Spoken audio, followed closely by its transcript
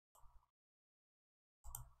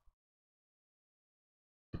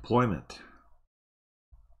Deployment.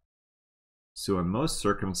 So in most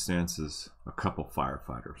circumstances, a couple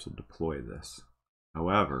firefighters will deploy this.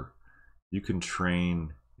 However, you can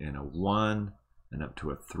train in a 1 and up to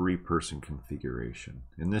a 3-person configuration.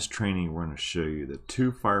 In this training, we're going to show you the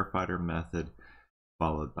 2 firefighter method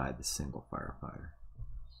followed by the single firefighter.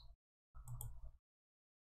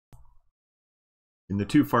 In the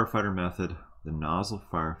 2 firefighter method, the nozzle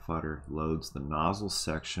firefighter loads the nozzle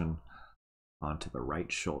section onto the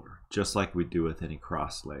right shoulder, just like we do with any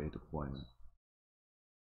cross-lay deployment.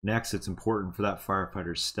 Next, it's important for that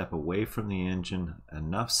firefighter to step away from the engine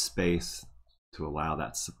enough space to allow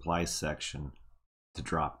that supply section to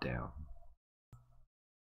drop down.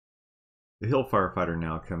 The hill firefighter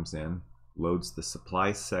now comes in, loads the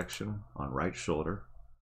supply section on right shoulder,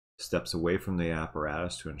 steps away from the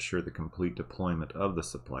apparatus to ensure the complete deployment of the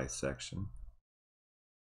supply section,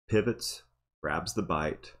 pivots, grabs the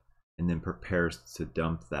bite, and then prepares to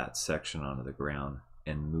dump that section onto the ground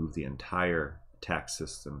and move the entire attack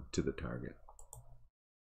system to the target.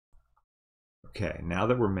 Okay, now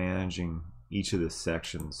that we're managing each of the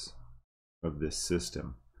sections of this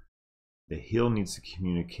system, the hill needs to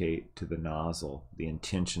communicate to the nozzle the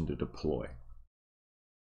intention to deploy.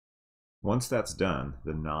 Once that's done,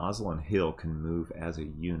 the nozzle and hill can move as a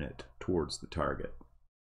unit towards the target.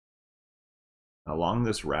 Along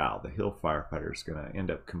this route, the hill firefighter is going to end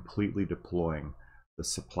up completely deploying the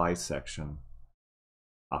supply section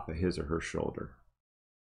off of his or her shoulder.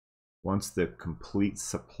 Once the complete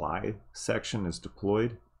supply section is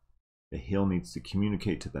deployed, the hill needs to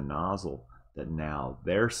communicate to the nozzle that now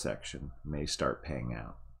their section may start paying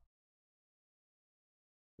out.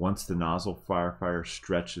 Once the nozzle firefighter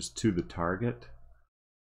stretches to the target,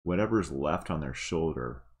 whatever is left on their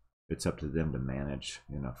shoulder, it's up to them to manage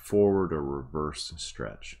in a forward or reverse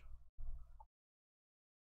stretch.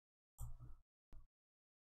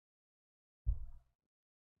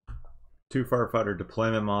 Two firefighter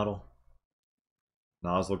deployment model.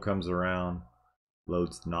 Nozzle comes around,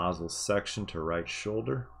 loads nozzle section to right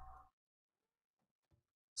shoulder,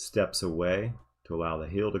 steps away to allow the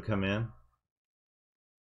heel to come in.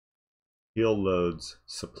 Heel loads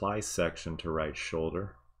supply section to right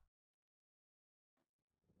shoulder,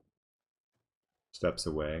 steps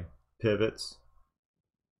away, pivots,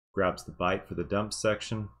 grabs the bite for the dump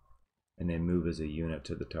section, and then move as a unit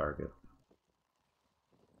to the target.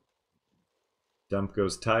 Dump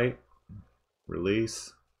goes tight,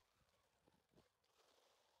 release.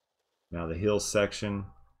 Now the heel section is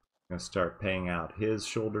going to start paying out his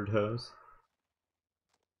shouldered hose.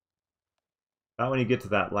 About when you get to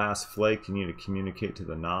that last flake, you need to communicate to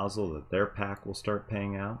the nozzle that their pack will start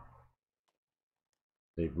paying out.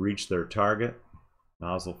 They've reached their target.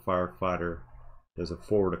 Nozzle firefighter does a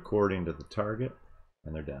forward accordion to the target,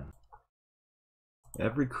 and they're done.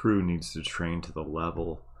 Every crew needs to train to the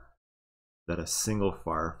level that a single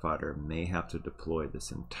firefighter may have to deploy this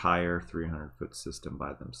entire 300-foot system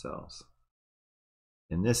by themselves.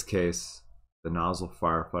 In this case, the nozzle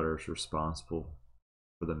firefighter is responsible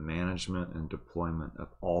for the management and deployment of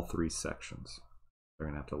all 3 sections. They're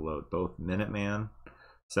going to have to load both Minuteman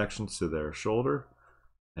sections to their shoulder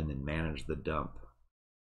and then manage the dump.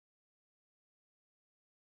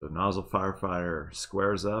 The nozzle firefighter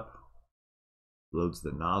squares up, loads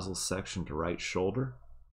the nozzle section to right shoulder,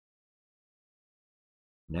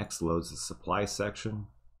 next loads the supply section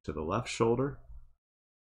to the left shoulder,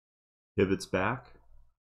 pivots back,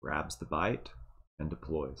 grabs the bite, and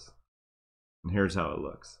deploys. And here's how it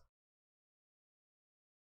looks.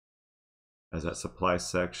 As that supply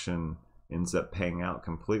section ends up paying out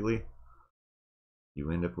completely, you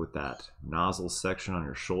end up with that nozzle section on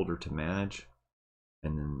your shoulder to manage.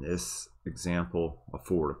 And in this example, a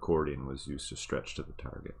forward accordion was used to stretch to the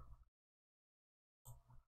target.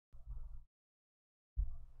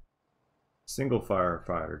 Single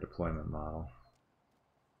firefighter deployment model.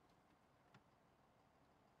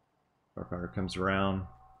 Firefighter comes around,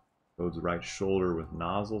 loads the right shoulder with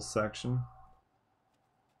nozzle section,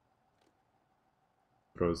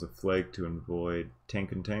 throws a flake to avoid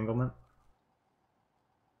tank entanglement.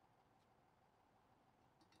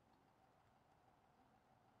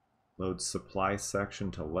 Loads supply section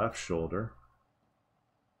to left shoulder,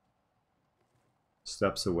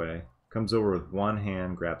 steps away, comes over with one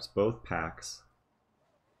hand, grabs both packs,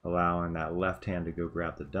 allowing that left hand to go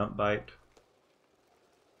grab the dump bite,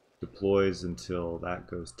 deploys until that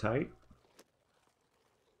goes tight.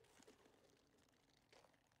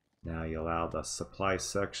 Now you allow the supply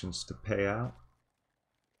sections to pay out.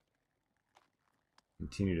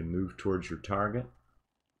 Continue to move towards your target.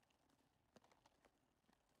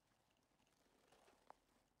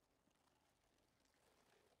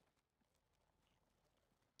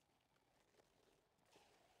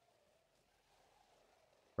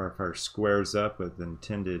 Firefighter squares up with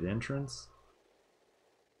intended entrance.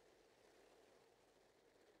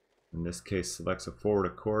 In this case, selects a forward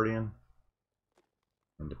accordion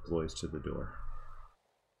and deploys to the door.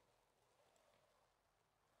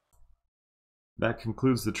 That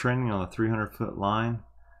concludes the training on the 300-foot line.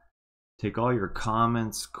 Take all your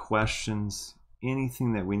comments, questions,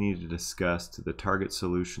 anything that we need to discuss to the Target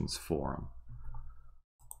Solutions forum.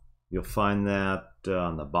 You'll find that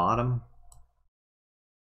on the bottom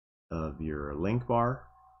of your link bar.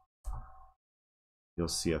 You'll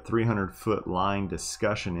see a 300-foot line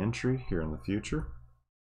discussion entry here in the future.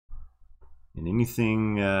 And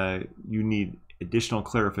anything you need additional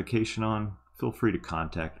clarification on, feel free to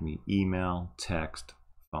contact me, email, text,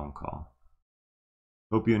 phone call.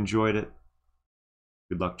 Hope you enjoyed it.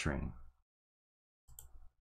 Good luck training.